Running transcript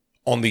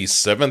On the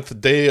 7th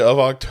day of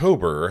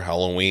October,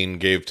 Halloween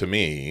gave to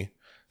me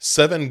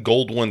 7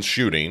 gold ones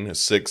shooting,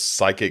 6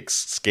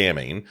 psychics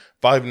scamming,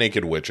 5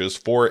 naked witches,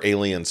 4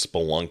 aliens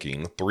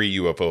spelunking, 3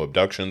 UFO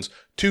abductions,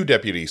 2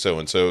 deputy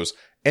so-and-sos,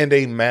 and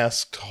a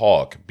masked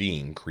hawk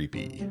being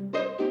creepy.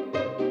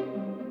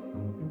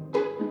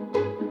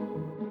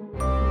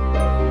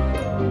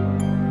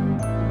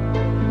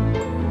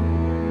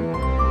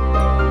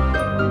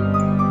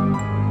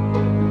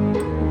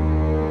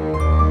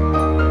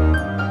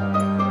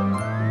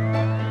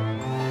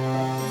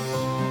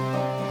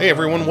 Hey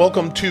everyone,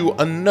 welcome to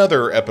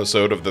another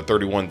episode of the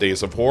 31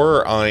 Days of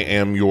Horror. I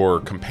am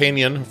your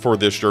companion for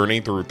this journey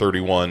through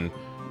 31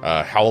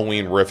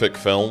 Halloween-rific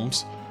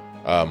films.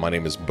 My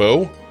name is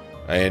Bo,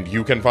 and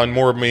you can find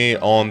more of me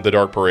on The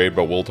Dark Parade,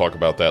 but we'll talk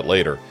about that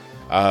later.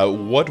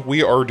 What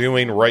we are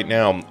doing right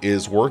now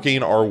is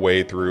working our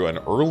way through an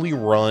early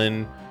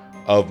run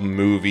of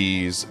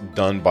movies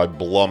done by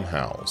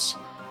Blumhouse.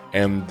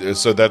 And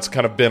so that's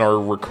kind of been our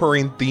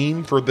recurring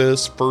theme for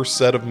this first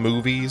set of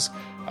movies.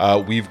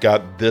 We've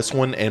got this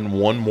one and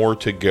one more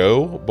to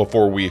go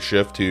before we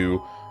shift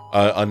to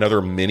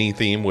another mini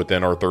theme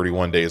within our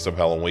 31 Days of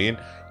Halloween.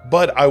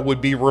 But I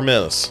would be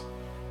remiss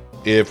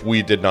if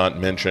we did not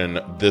mention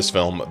this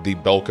film, The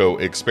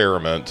Belko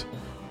Experiment,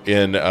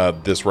 in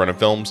this run of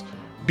films,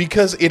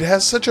 because it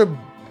has such a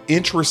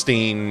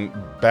interesting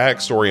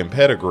backstory and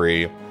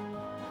pedigree,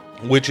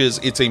 which is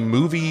it's a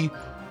movie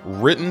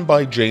written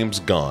by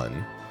James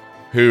Gunn,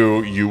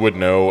 who you would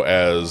know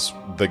as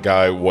the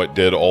guy what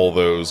did all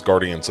those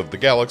Guardians of the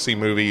Galaxy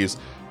movies.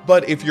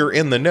 But if you're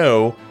in the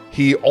know,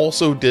 he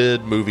also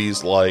did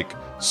movies like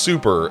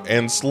Super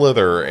and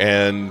Slither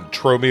and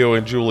Tromeo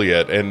and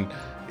Juliet, and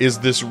is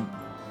this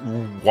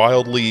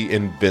wildly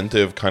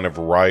inventive kind of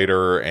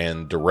writer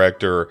and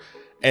director.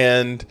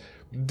 And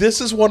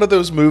this is one of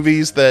those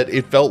movies that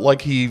it felt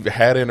like he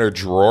had in a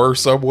drawer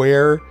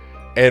somewhere.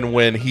 And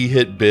when he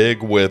hit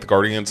big with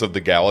Guardians of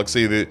the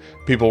Galaxy, the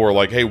people were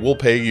like, hey, we'll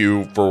pay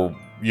you for,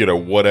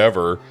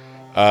 whatever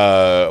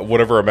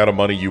amount of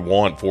money you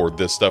want for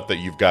this stuff that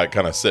you've got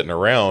kind of sitting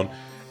around.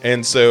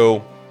 And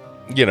so,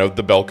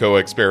 the Belko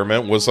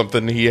Experiment was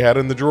something he had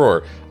in the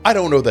drawer. I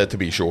don't know that to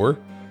be sure.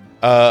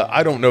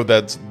 I don't know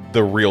that's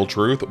the real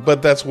truth,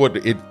 but that's what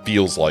it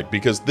feels like,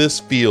 because this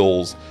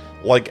feels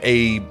like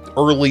a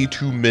early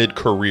to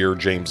mid-career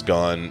James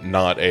Gunn,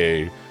 not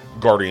a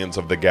Guardians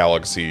of the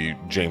Galaxy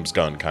James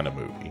Gunn kind of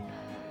movie.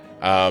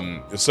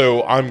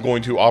 So I'm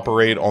going to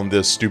operate on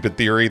this stupid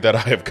theory that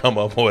I have come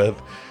up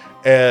with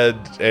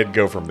and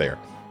go from there.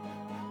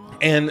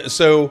 And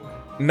so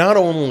not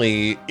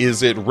only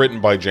is it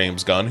written by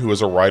James Gunn, who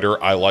is a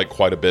writer I like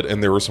quite a bit,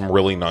 and there are some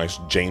really nice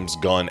James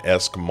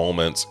Gunn-esque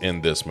moments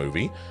in this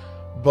movie,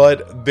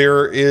 but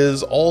there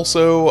is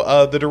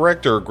also the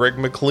director, Greg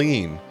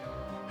McLean,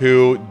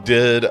 who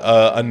did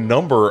a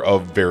number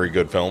of very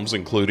good films,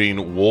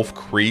 including Wolf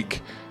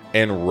Creek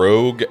and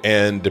Rogue.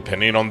 And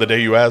depending on the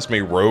day you ask me,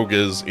 Rogue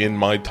is in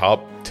my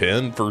top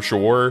 10 for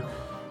sure.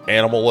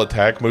 Animal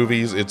Attack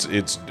movies,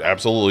 it's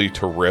absolutely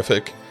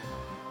terrific.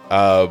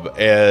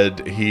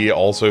 And he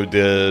also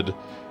did,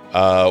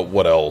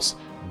 what else?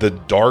 The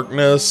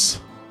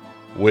Darkness,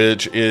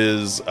 which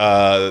is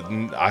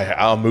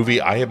a movie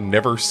I have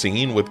never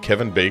seen with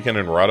Kevin Bacon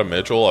and Radha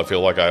Mitchell. I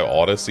feel like I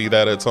ought to see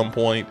that at some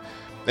point.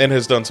 And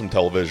has done some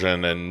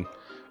television and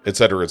et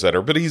cetera, et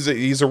cetera. But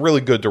he's a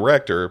really good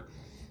director.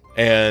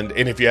 And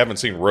if you haven't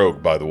seen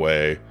Rogue, by the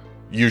way,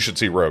 you should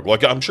see Rogue.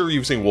 Like, I'm sure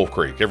you've seen Wolf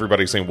Creek.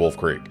 Everybody's seen Wolf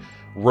Creek.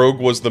 Rogue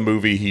was the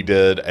movie he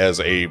did as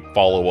a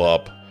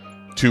follow-up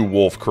to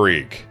Wolf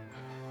Creek.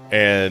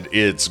 And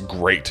it's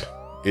great.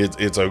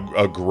 It's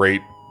a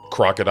great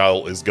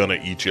crocodile is gonna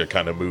eat you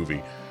kind of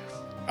movie.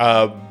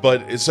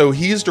 But so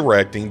he's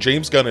directing.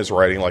 James Gunn is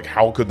writing. Like,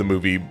 how could the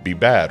movie be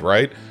bad,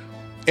 right?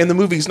 And the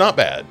movie's not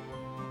bad.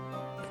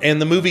 And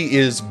the movie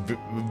is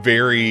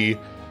very,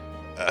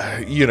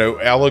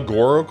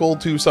 allegorical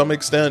to some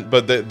extent.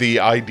 But the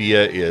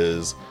idea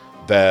is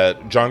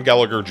that John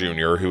Gallagher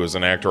Jr., who is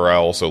an actor I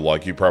also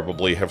like, you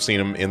probably have seen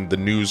him in The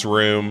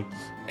Newsroom.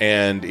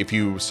 And if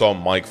you saw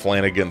Mike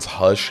Flanagan's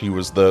Hush, he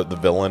was the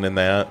villain in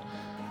that.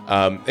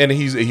 And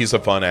he's a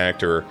fun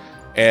actor.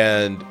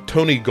 And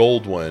Tony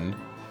Goldwyn,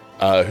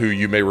 who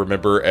you may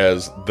remember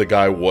as the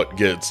guy what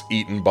gets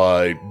eaten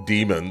by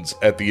demons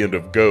at the end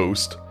of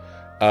Ghost.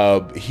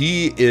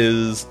 He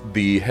is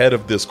the head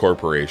of this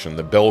corporation,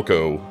 the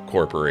Belko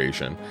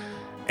Corporation,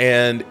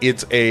 and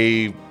it's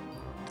an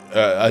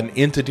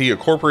entity, a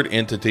corporate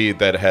entity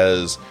that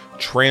has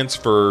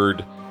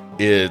transferred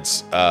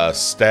its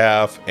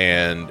staff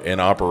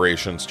and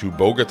operations to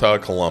Bogota,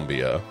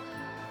 Colombia,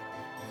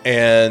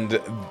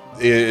 and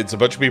it's a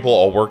bunch of people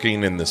all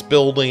working in this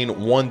building.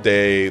 One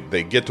day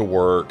they get to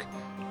work,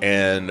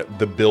 and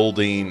the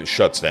building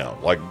shuts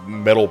down, like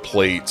metal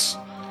plates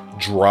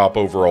drop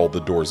over all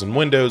the doors and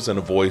windows, and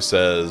a voice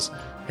says,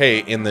 hey,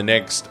 in the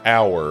next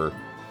hour,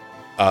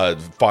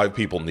 5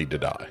 people need to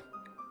die.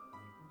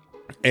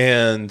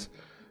 And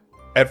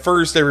at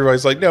first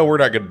everybody's like, no, we're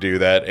not going to do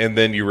that. And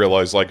then you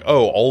realize, like,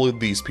 oh, all of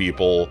these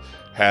people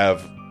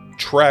have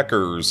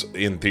trackers,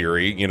 in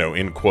theory,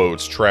 in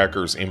quotes,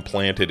 trackers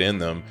implanted in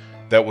them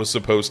that was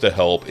supposed to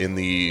help in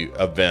the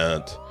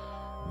event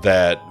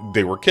that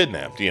they were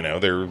kidnapped.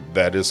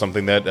 That is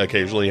something that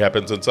occasionally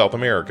happens in South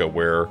America,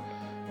 where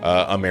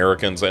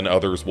Americans and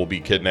others will be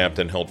kidnapped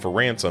and held for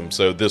ransom.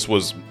 So this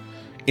was,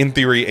 in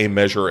theory, a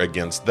measure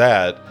against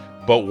that.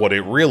 But what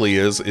it really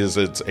is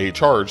it's a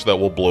charge that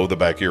will blow the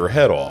back of your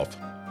head off.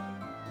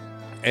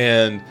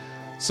 And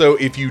so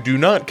if you do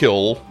not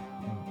kill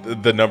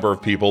the number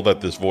of people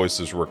that this voice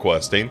is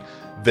requesting,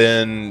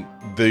 then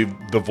the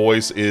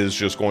voice is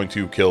just going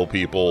to kill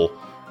people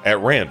at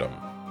random.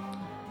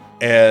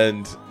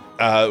 And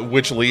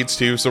which leads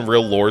to some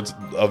real Lords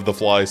of the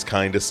Flies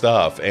kind of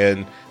stuff.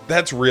 And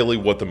that's really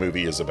what the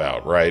movie is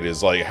about, right?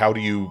 Is like, how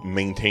do you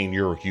maintain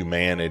your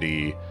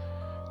humanity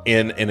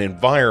in an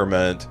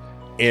environment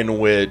in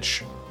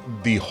which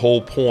the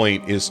whole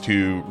point is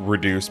to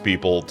reduce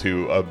people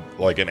to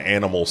an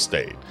animal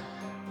state.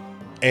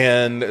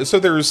 And so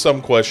there's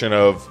some question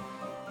of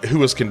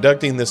who is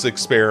conducting this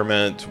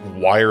experiment,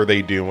 why are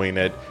they doing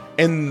it,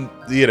 and,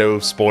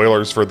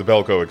 spoilers for the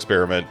Belko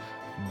experiment,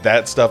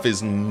 that stuff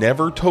is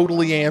never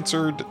totally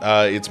answered.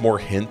 It's more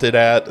hinted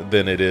at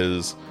than it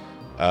is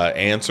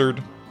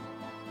answered.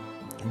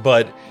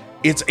 But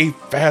it's a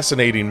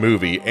fascinating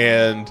movie,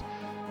 and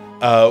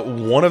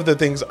one of the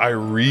things I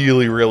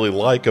really, really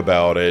like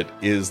about it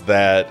is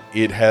that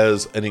it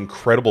has an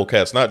incredible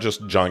cast, not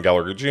just John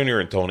Gallagher Jr.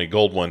 and Tony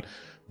Goldwyn,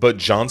 but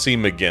John C.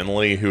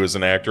 McGinley, who is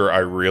an actor I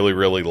really,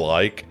 really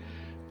like.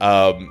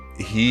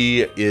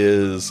 He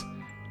is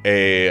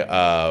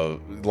a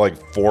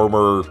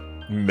former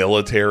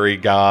military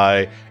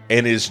guy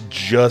and is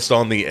just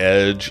on the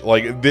edge.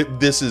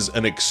 This is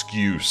an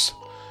excuse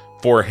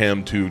for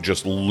him to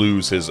just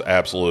lose his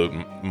absolute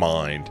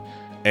mind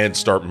and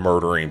start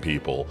murdering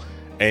people.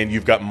 And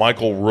you've got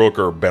Michael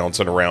Rooker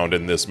bouncing around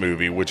in this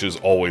movie, which is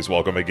always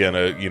welcome. Again,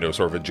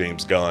 sort of a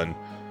James Gunn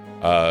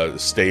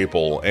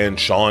staple. And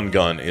Sean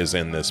Gunn is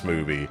in this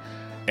movie,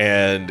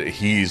 and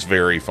he's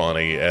very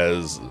funny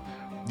as,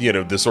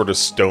 this sort of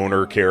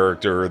stoner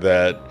character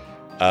that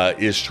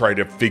is trying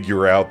to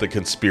figure out the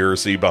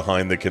conspiracy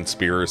behind the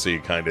conspiracy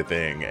kind of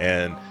thing.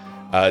 And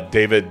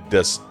David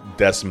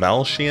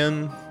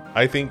Desmalchian,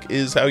 I think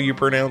is how you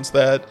pronounce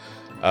that,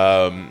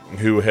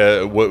 who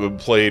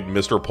played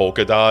Mr.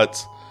 Polka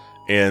Dots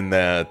in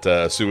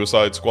that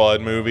Suicide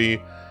Squad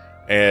movie,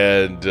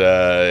 and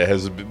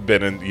has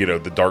been in,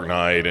 The Dark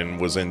Knight, and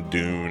was in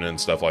Dune and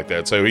stuff like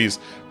that. So he's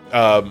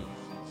a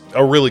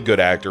really good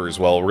actor as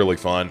well, really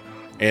fun,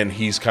 and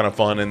he's kind of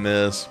fun in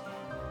this.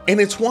 And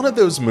it's one of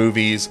those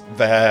movies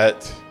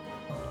that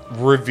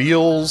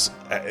reveals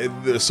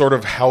sort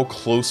of how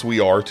close we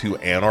are to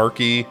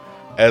anarchy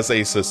as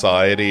a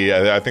society.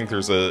 I think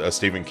there's a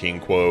Stephen King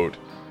quote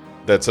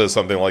that says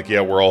something like,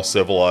 yeah, we're all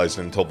civilized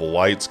until the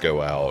lights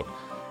go out.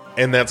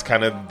 And that's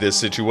kind of this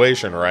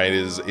situation, right?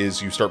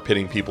 Is you start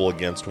pitting people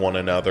against one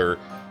another.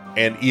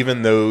 And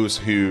even those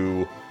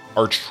who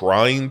are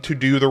trying to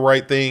do the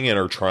right thing and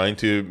are trying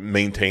to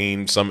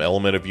maintain some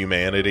element of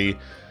humanity,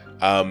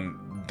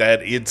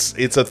 that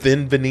it's a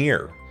thin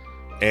veneer.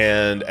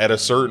 And at a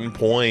certain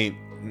point,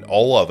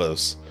 all of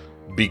us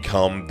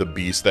become the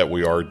beast that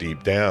we are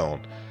deep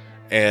down.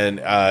 And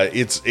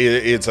it's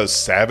a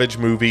savage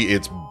movie.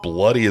 It's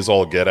bloody as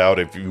all get out.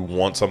 If you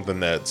want something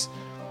that's,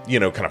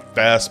 kind of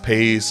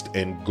fast-paced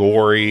and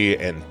gory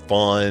and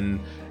fun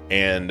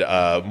and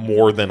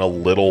more than a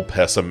little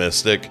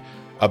pessimistic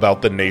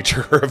about the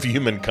nature of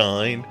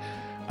humankind,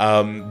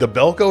 the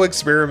Belko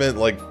experiment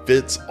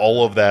fits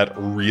all of that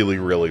really,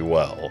 really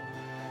well.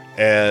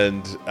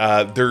 And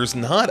there's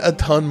not a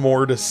ton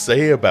more to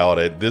say about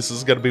it. This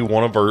is going to be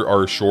one of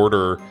our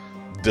shorter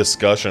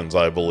discussions,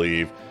 I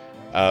believe.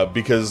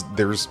 Because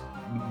there's,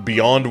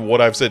 beyond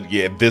what I've said,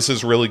 yeah, this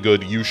is really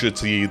good. You should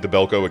see the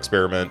Belko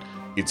experiment.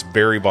 It's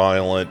very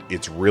violent.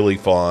 It's really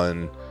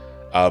fun.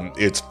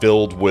 It's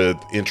filled with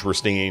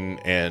interesting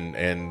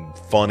and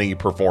funny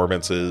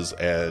performances.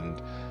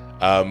 And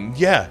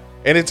yeah,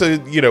 and it's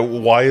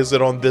why is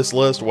it on this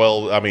list?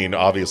 Well, I mean,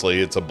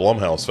 obviously it's a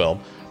Blumhouse film,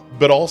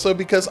 but also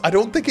because I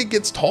don't think it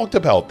gets talked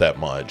about that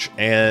much.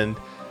 And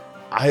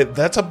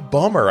that's a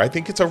bummer. I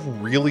think it's a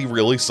really,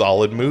 really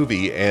solid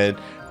movie. And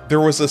there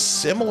was a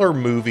similar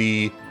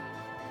movie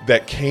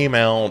that came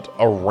out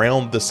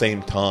around the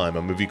same time,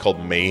 a movie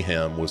called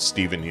Mayhem with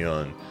Steven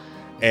Yeun.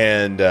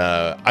 And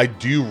I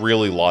do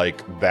really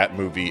like that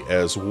movie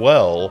as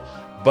well,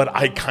 but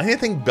I kind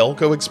of think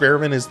Belko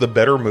Experiment is the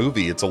better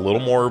movie. It's a little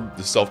more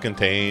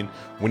self-contained.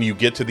 When you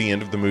get to the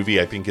end of the movie,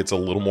 I think it's a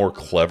little more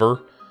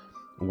clever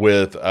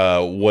with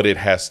what it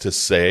has to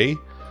say.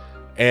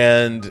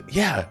 And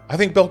yeah, I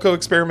think Belko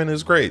Experiment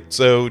is great.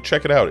 So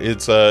check it out.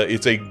 It's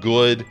a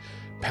good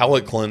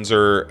palate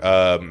cleanser,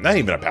 not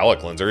even a palate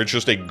cleanser, it's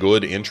just a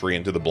good entry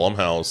into the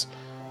Blumhouse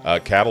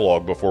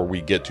catalog before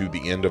we get to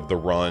the end of the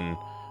run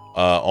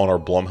on our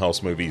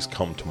Blumhouse movies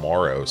come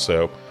tomorrow.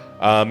 So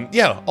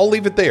yeah, I'll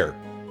leave it there.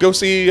 Go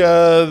see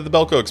the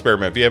Belko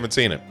Experiment if you haven't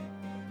seen it.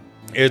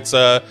 It's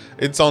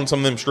on some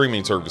of them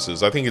streaming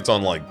services. I think it's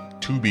on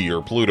Tubi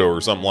or Pluto or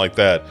something like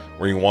that,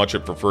 where you can watch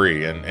it for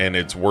free, and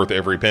it's worth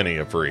every penny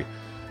of free.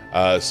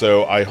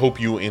 So I hope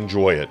you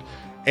enjoy it.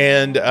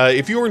 And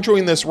if you're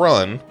enjoying this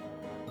run,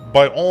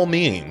 by all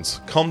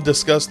means, come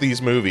discuss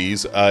these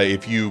movies.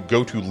 If you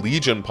go to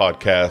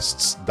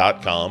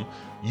legionpodcasts.com,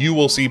 you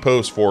will see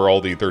posts for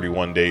all the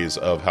 31 days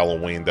of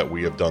Halloween that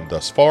we have done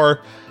thus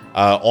far.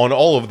 On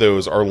all of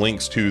those are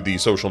links to the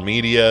social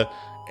media,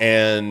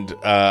 and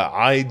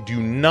I do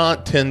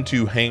not tend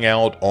to hang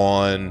out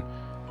on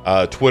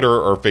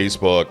Twitter or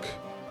Facebook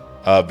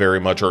very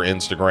much, or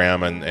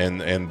Instagram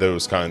and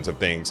those kinds of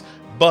things.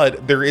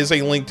 But there is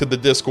a link to the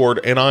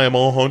Discord, and I am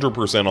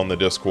 100% on the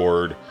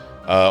Discord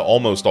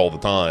almost all the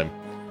time.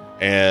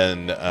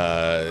 And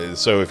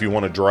so if you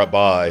want to drop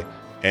by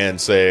and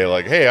say,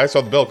 like, hey, I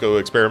saw the Belko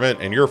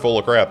experiment, and you're full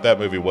of crap, that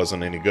movie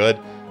wasn't any good,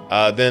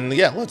 then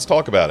yeah, let's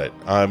talk about it.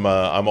 I'm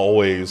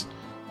always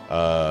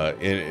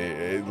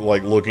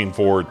looking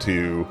forward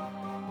to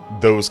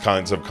those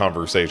kinds of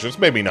conversations.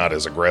 Maybe not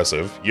as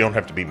aggressive. You don't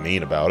have to be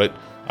mean about it.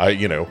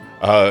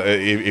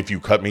 If you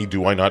cut me,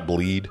 do I not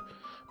bleed?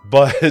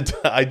 But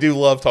I do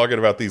love talking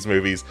about these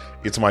movies.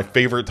 It's my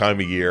favorite time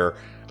of year.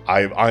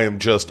 I am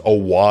just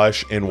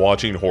awash in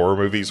watching horror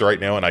movies right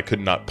now, and I could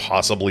not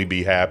possibly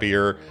be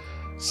happier.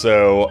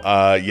 So,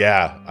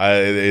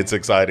 it's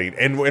exciting.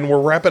 And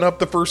we're wrapping up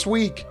the first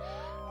week.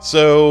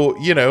 So,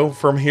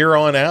 from here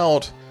on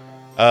out,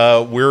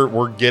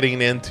 we're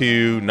getting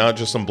into not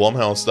just some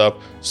Blumhouse stuff.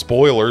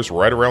 Spoilers,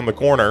 right around the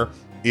corner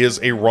is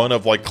a run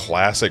of like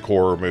classic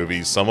horror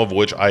movies, some of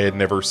which I had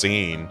never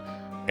seen,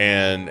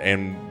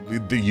 and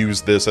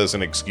use this as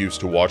an excuse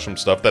to watch some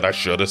stuff that I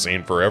should have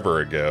seen forever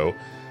ago.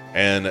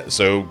 And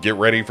so get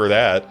ready for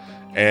that.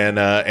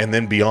 And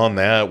then beyond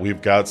that,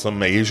 we've got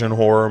some Asian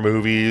horror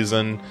movies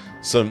and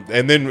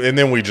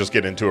then we just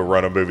get into a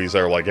run of movies that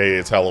are like, hey,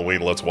 it's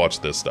Halloween, let's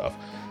watch this stuff.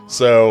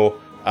 So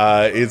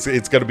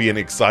it's going to be an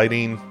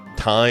exciting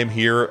time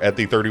here at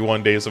the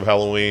 31 Days of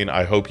Halloween.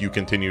 I hope you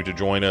continue to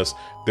join us.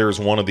 There's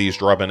one of these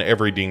dropping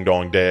every ding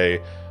dong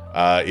day.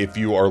 If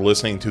you are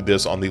listening to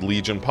this on the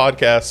Legion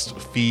podcast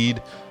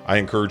feed, I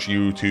encourage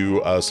you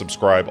to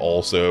subscribe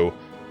also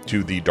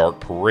to the Dark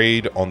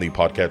Parade on the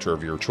podcatcher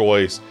of your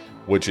choice,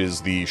 which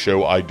is the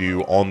show I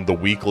do on the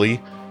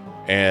weekly.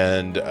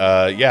 And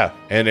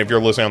and if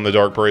you're listening on the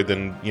Dark Parade,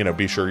 then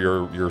be sure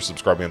you're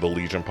subscribing to the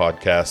Legion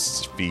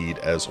podcasts feed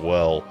as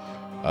well,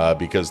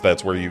 because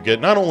that's where you get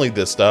not only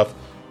this stuff,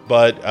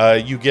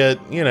 but you get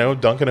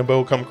Duncan and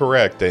Bo Come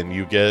Correct, and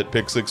you get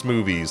Pick Six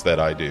Movies that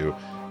I do,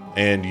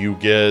 and you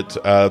get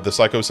the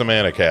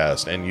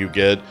Psychosomaticast, and you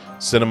get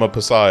Cinema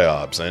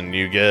Psyops, and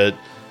you get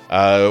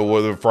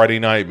Friday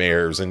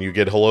Nightmares, and you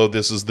get Hello,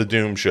 This is the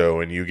Doom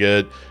Show, and you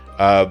get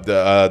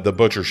the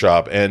Butcher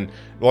Shop, and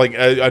like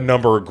a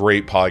number of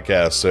great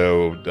podcasts.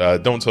 So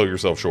don't sell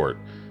yourself short.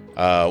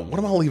 What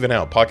am I leaving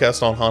out?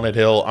 Podcast on Haunted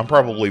Hill. I'm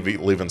probably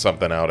leaving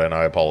something out, and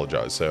I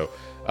apologize. So,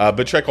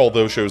 but check all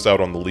those shows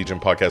out on the Legion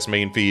podcast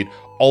main feed.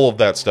 All of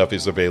that stuff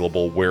is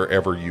available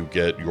wherever you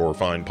get your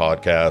fine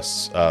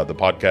podcasts, the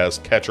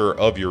podcast catcher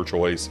of your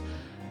choice.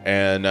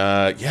 And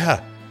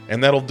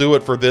and that'll do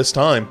it for this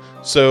time.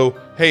 So,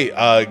 hey,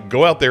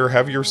 go out there,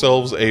 have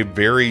yourselves a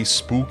very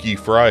spooky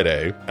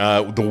Friday.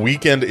 The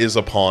weekend is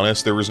upon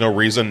us. There is no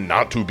reason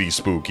not to be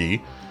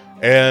spooky.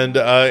 And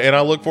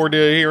I look forward to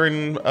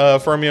hearing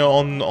from you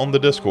on the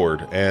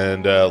Discord.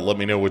 And let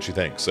me know what you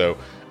think. So,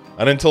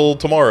 and until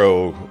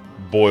tomorrow,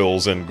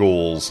 boils and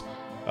ghouls,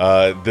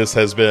 this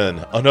has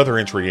been another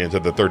entry into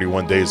the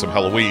 31 Days of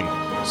Halloween.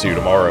 See you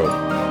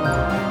tomorrow.